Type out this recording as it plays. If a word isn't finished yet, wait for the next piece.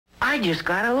I just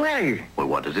got a letter. Well,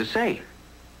 what does it say?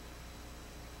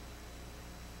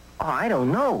 Oh, I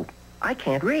don't know. I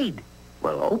can't read.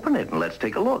 Well, open it and let's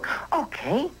take a look.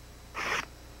 Okay.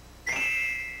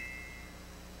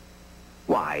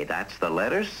 Why, that's the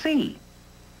letter C.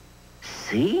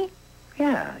 See?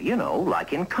 Yeah, you know,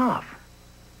 like in cough.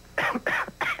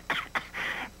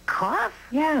 Cough?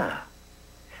 Yeah.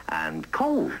 And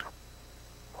cold.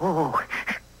 Oh,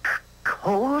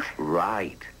 cold?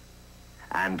 Right.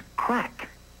 And crack.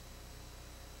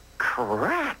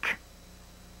 Crack?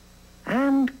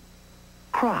 And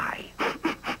cry.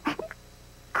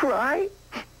 Cry?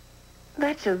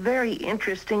 That's a very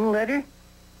interesting letter.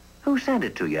 Who sent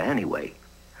it to you anyway?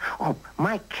 Oh,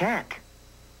 my cat.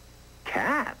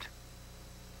 Cat?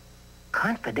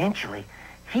 Confidentially,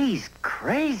 he's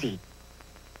crazy.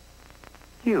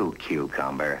 You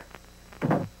cucumber.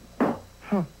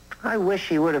 I wish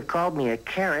he would have called me a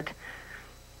carrot.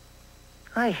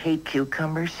 I hate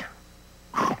cucumbers.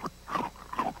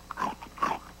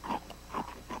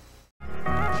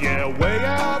 Yeah, way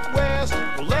out west,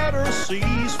 the letter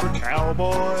C's for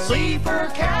cowboy. C for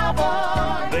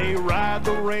cowboy. They ride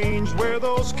the range where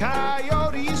those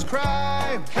coyotes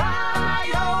cry.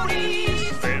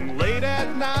 Coyotes. Then late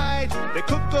at night, they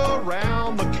cook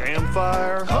around the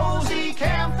campfire. Cozy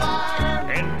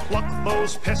campfire. And pluck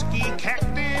those pesky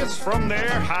cactus from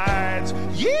their hides.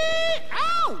 Yeah,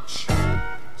 ouch!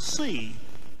 C.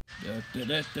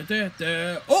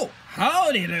 Oh,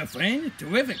 howdy there, friend.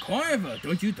 Terrific carnival,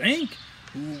 don't you think?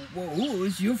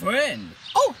 Who's your friend?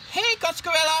 Oh, hey, Gus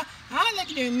Gorilla. I'd like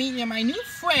to meet you, my new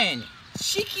friend,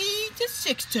 Chicky the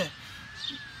Sixter.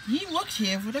 He works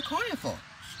here for the carnival.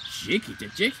 Chicky the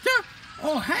Chickster?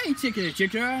 Oh, hey, Chicky the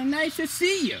Chickster. Nice to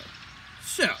see you.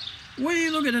 So, what are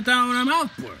you looking at down my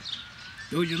mouth for?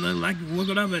 Don't you like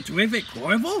working on a terrific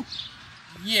carnival?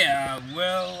 Yeah,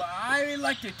 well, I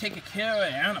like to take care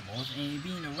of animals and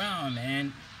being around,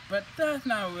 man, but that's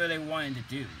not really wanting to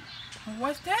do.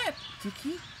 What's that,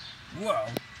 Chicky? Well,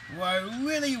 what I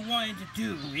really wanted to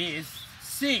do is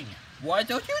sing. Why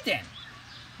don't you then?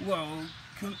 Well,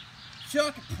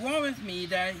 Chuck promised me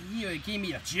that he would give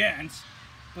me a chance,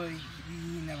 but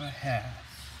he never has.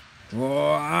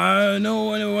 Well, I know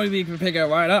when we can pick it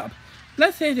right up.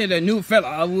 Let's say that a new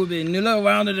fella will be noodling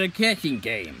around in the catching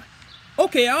game.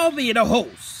 Okay, I'll be the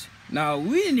host. Now,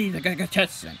 we need the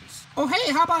contestants. Oh,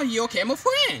 hey, how about your camel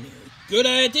friend? Good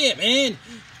idea, man.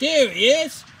 There he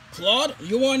is. Claude,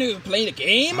 you want to play the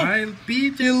game? I'll be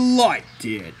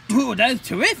delighted. Oh, that's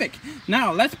terrific.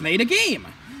 Now, let's play the game.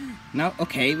 Now,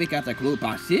 okay, we got the glue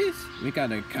boxes, we got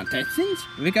the contestants,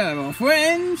 we got our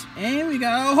friends, and we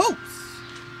got our hosts.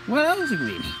 What else do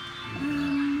we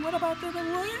need? What about the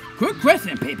word? Good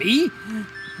question, baby.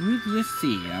 Let's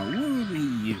see, what will we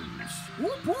use?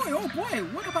 Oh boy,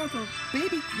 what about the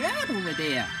baby crab over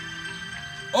there?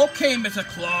 Okay, Mr.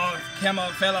 Claude, camel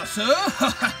fella, sir.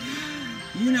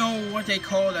 You know what they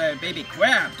call a baby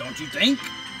crab, don't you think?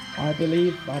 I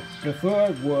believe my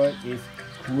preferred word is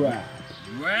crab.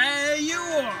 Where you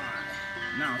are.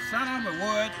 Now start off the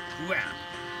word crab.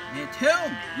 And tell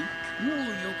me who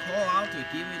you call out to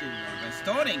give you the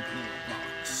starting clue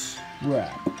box.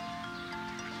 Crab.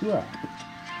 Crab.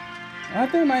 I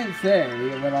think I might say,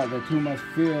 without too much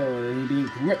fear in being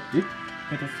corrected,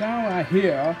 that the sound I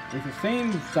hear is the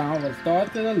same sound that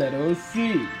starts with a letter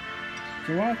C.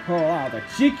 So I call out a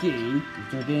Chicky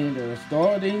to gain the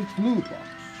starting clue box.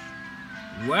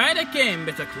 Right again,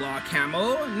 Mr. Claw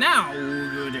Camel. Now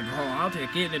we're going to call out to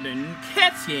get in the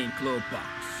catching clue box.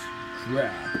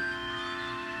 Crab.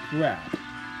 Crab.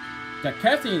 The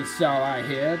catching sound I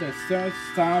hear, the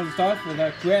sound starts with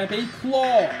a crabby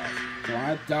claw. So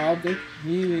I doubt that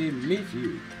he will meet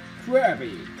you.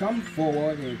 Krabby, come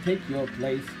forward and take your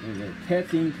place in the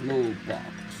catching clue box.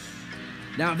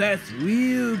 Now that's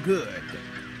real good.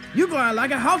 You're going like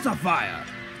a house of fire.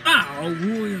 Now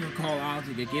we're going to call out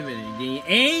to give it the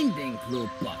ending clue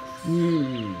box.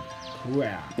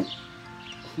 Crab.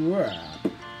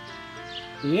 Crab.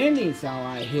 The ending sound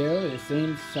I hear is the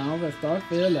same sound that starts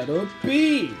with the letter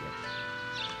B.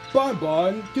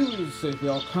 Bye-bye, do this if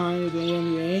you're kind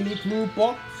in any clue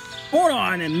box. Hold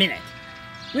on a minute.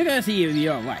 We're gonna see if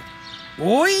you're right.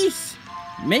 Boys,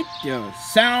 make your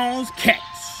sounds catch.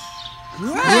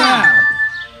 Crab.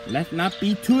 Let's not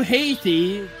be too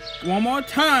hasty. One more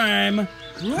time.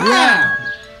 Crab.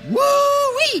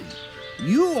 Woo-wee!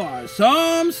 You are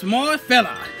some smart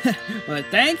fella. But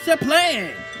thanks for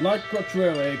playing. Like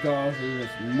contrary, guys, it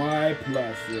was my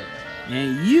pleasure.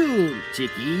 And you,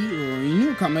 Chicky, or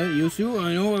newcomer, you should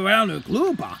know around the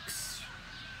glue box.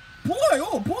 Boy,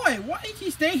 oh boy, why did he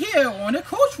stay here on the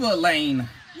cultural lane?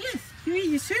 Yes,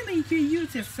 We certainly could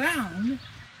use the sound.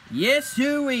 Yes,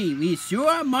 sirree, we sure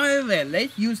admire that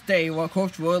let you stay on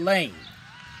Cultural Lane.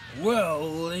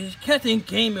 Well, this Captain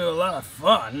came here a lot of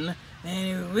fun, and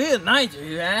it was real nice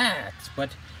to act,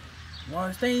 but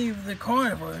while staying with the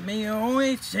carnival, it made the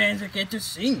only chance to get to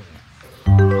sing.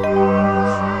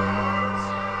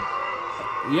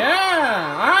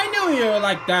 Yeah, I knew you were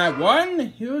like that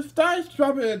one. You started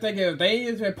trouble thinking of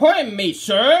things important me,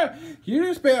 sir. You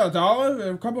just spent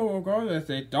 $1, a couple of girls as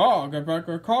a dog, a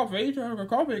bucket of coffee,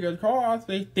 could cost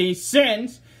 50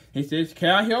 cents. He says, can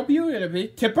I help you? It'll be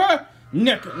tipper.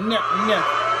 Nick. Can you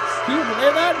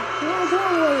believe that?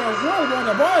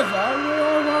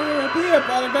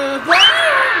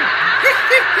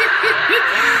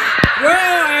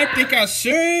 Well, I think I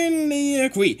certainly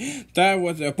agree. That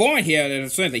was a boy here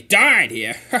that certainly died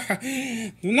here.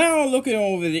 Now looking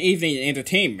over the evening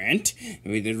entertainment,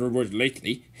 with the reward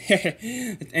lately,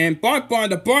 and Bob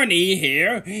the Bunny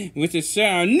here, with his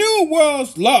New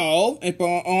World's Love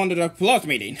on the Plus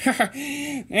meeting.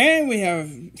 And we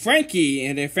have Frankie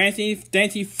and the fancy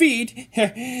dainty feet,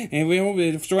 and we will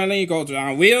be certainly go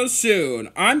down real soon.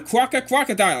 I'm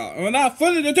Crocodile. Without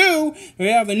further ado, we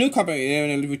have the newcomer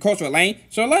in the Cultural Lane,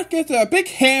 so let's get a big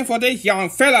hand for this young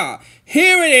fella.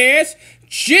 Here it is,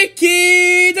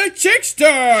 Chicky the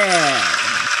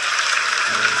Chickster!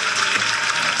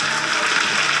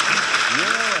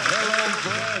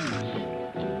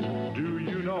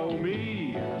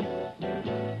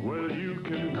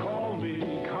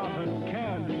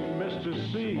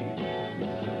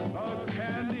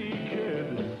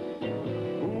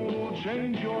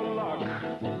 Change your luck,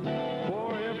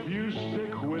 for if you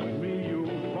stick with me,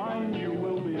 you'll find you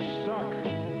will be stuck.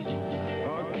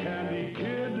 A candy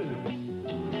kid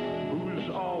who's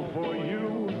all for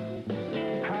you.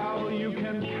 Pal, you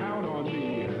can count on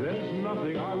me. There's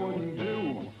nothing I wouldn't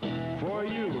do for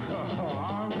you.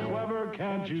 I'm clever,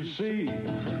 can't you see?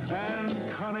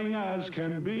 And cunning as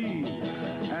can be.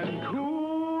 And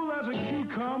cool as a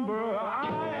cucumber,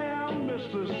 I am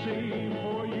Mr. C.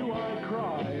 For you I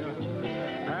cry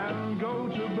and go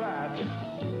to bat.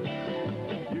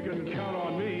 You can count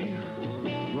on me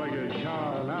like a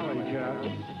cow and alley cat.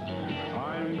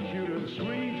 I'm cute and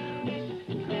sweet,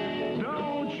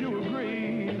 don't you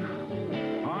agree?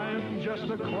 I'm just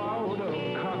a cloud of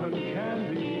cotton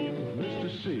candy, Mr.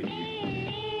 C.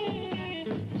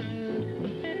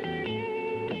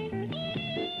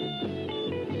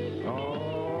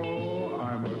 Oh,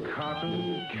 I'm a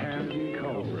cotton candy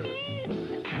culprit.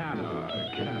 Canna,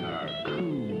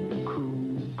 coo,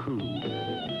 coo, coo.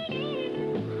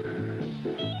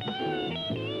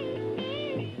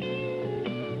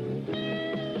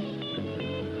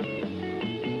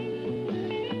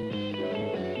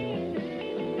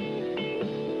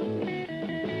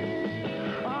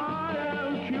 I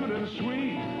am cute and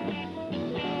sweet,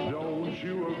 don't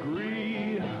you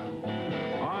agree?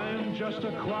 I'm just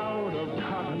a cloud of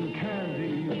cotton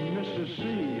candy, Mr. C.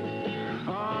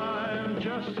 I'm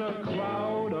just a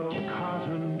cloud of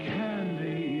cotton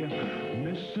candy,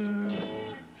 Mr.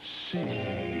 C.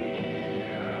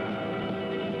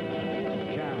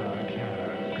 Canna,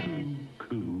 coo, coo,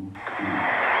 coo.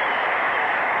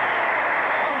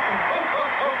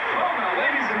 Oh, now,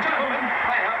 ladies and gentlemen,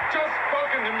 I have just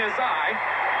spoken to Miss I,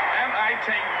 and I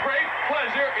take great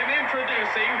pleasure in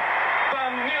introducing the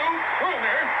new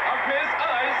crooner of Miss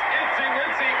I's Itsy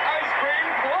Witsy Ice Cream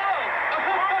Club.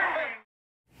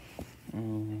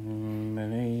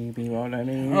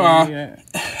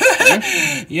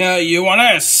 Yeah, you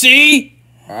wanna see?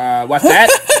 What's that?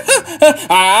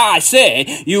 I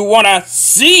say, you wanna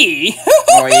see?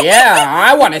 Oh yeah,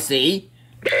 I wanna see.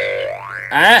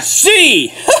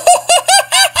 See!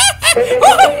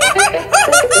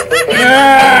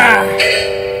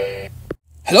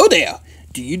 Hello there.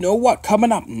 Do you know what's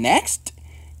coming up next?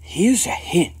 Here's a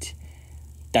hint.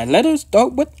 The letters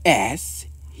start with S.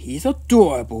 He's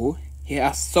adorable. He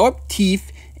has sharp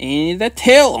teeth and a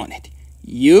tail on it.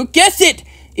 You guessed it!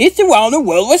 It's Around the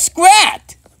World with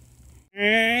Scrat!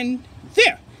 And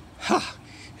there! Ha!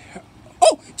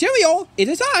 Oh, cheerio! It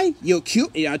is I, your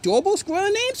cute and adorable squirrel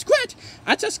named Scrat.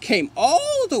 I just came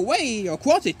all the way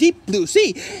across the deep blue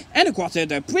sea and across the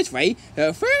bridgeway,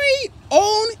 the very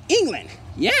own England.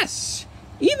 Yes!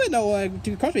 Even though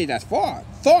the country that's far,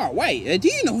 far away. Do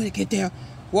you know how to get there?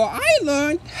 Well, I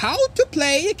learned how to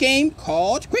play a game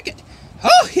called cricket.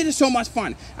 Oh, it is so much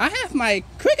fun. I have my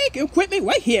cricket equipment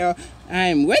right here.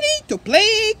 I'm ready to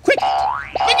play cricket.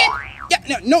 Cricket!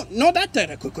 Yeah, no, that's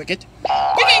the cricket.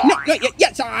 Cricket!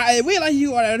 Yes, I realize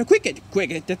you are the cricket.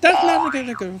 That's not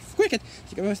the cricket.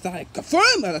 You must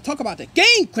confirm or talk about the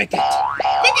game cricket.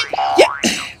 Cricket! Yeah.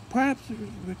 perhaps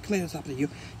we'll clear this up to you.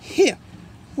 Here,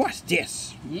 what's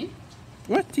this?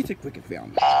 What is a cricket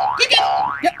film? Cricket!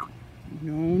 Yeah.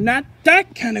 No, not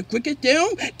that kind of cricket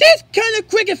film. This kind of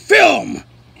cricket film!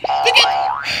 Cricket!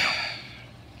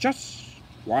 Just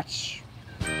watch.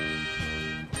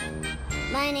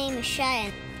 My name is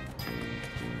Cheyenne.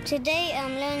 Today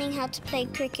I'm learning how to play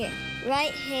cricket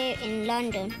right here in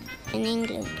London, in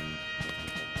England.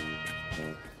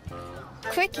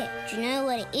 Cricket, do you know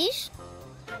what it is?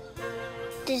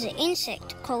 There's an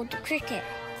insect called the cricket,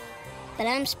 but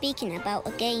I'm speaking about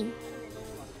a game.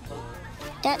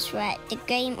 That's right, the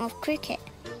game of cricket.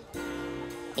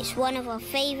 It's one of our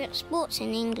favourite sports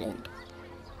in England.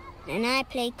 And I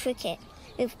play cricket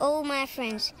with all my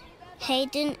friends,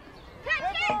 Hayden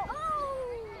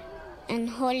and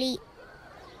Holly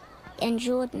and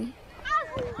Jordan.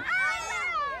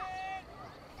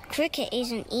 Cricket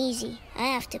isn't easy. I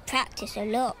have to practice a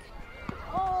lot.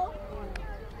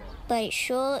 But it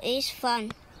sure is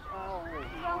fun.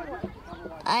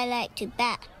 I like to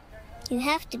bat. You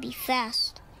have to be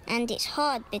fast, and it's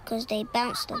hard because they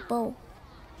bounce the ball.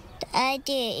 The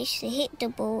idea is to hit the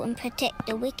ball and protect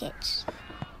the wickets.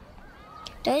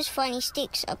 Those funny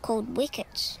sticks are called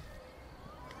wickets.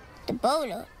 The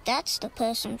bowler, that's the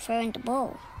person throwing the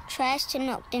ball, tries to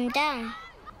knock them down.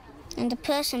 And the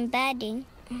person batting,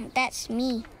 that's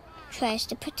me, tries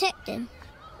to protect them.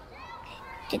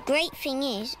 The great thing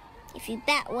is, if you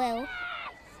bat well,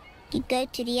 you go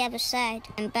to the other side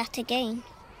and bat again.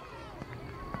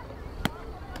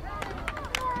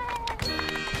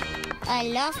 I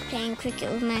love playing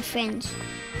cricket with my friends.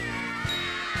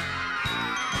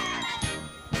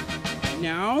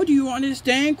 Now, do you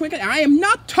understand cricket? I am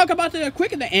not talking about the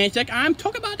cricket, the insect. I'm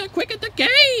talking about the cricket, the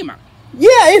game.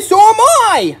 Yeah, and so am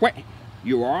I! Wait,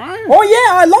 you are? Oh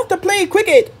yeah, I love to play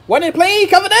cricket. Want to play,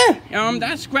 Governor?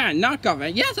 That's grand, not governor.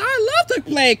 Yes, I love to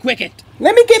play cricket.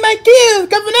 Let me get my gears,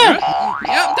 Governor.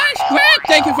 Yeah, that's great.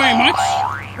 Thank you very much.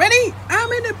 Ready?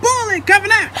 I'm in the bowling,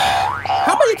 Governor.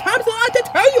 How many times do I have to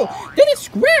tell you? This is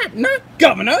Scrat, not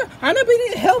governor. I'm not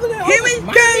being held in the Here we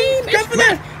go,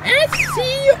 Governor.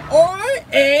 S-C-R-A-T.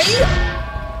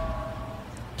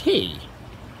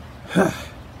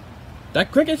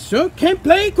 That cricket sure can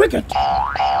play cricket.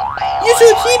 You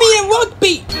should see me in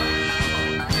rugby.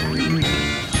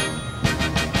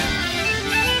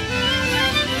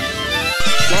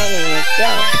 My name is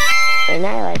Joe, and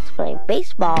I like to play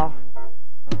baseball.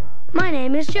 My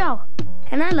name is Joe,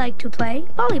 and I like to play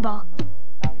volleyball.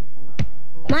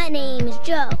 My name is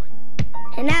Joe,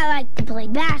 and I like to play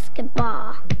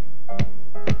basketball.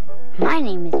 My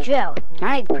name is Joe, and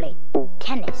I like to play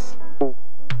tennis.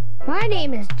 My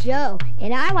name is Joe,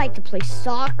 and I like to play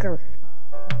soccer.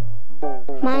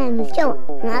 My name is Joe,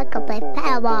 and I like to play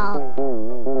paddleball.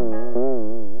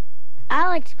 I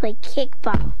like to play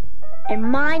kickball. And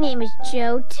my name is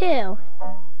Joe, too.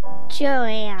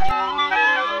 Joanne.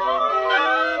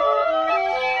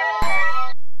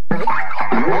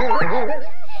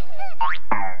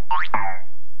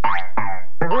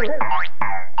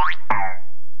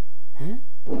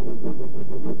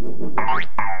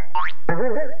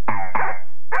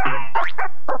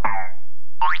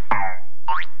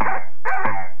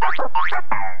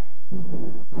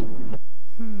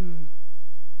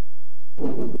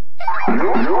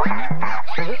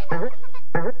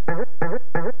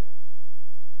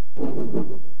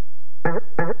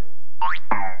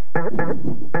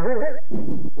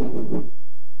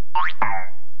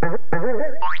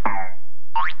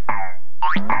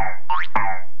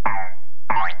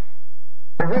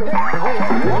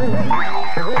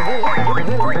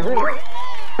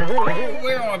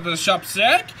 Well, the shop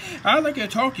set, I'd like to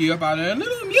talk to you about a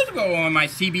little musical on my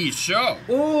CB show.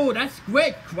 Oh, that's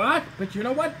great, Quack. But you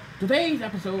know what? Today's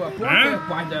episode was brought to you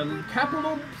by the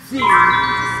capital C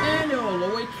and the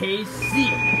lowercase c.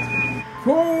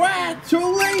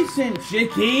 Congratulations,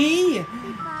 Chicky!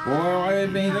 Boy,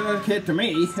 it means a little kid to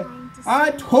me.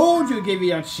 I told you to give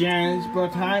you a chance,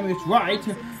 but time is right.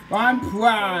 I'm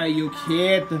proud of you,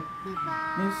 kid.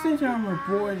 And since I'm a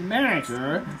board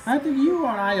manager, I think you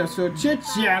and I should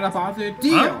chit-chat about the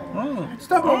deal.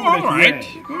 Stop over the right.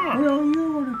 kid. You know,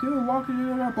 you were the good walking to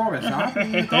the barber shop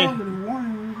and you thought that you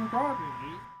wanted to go garbage.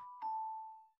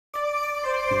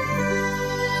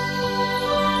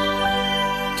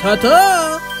 Ta-ta!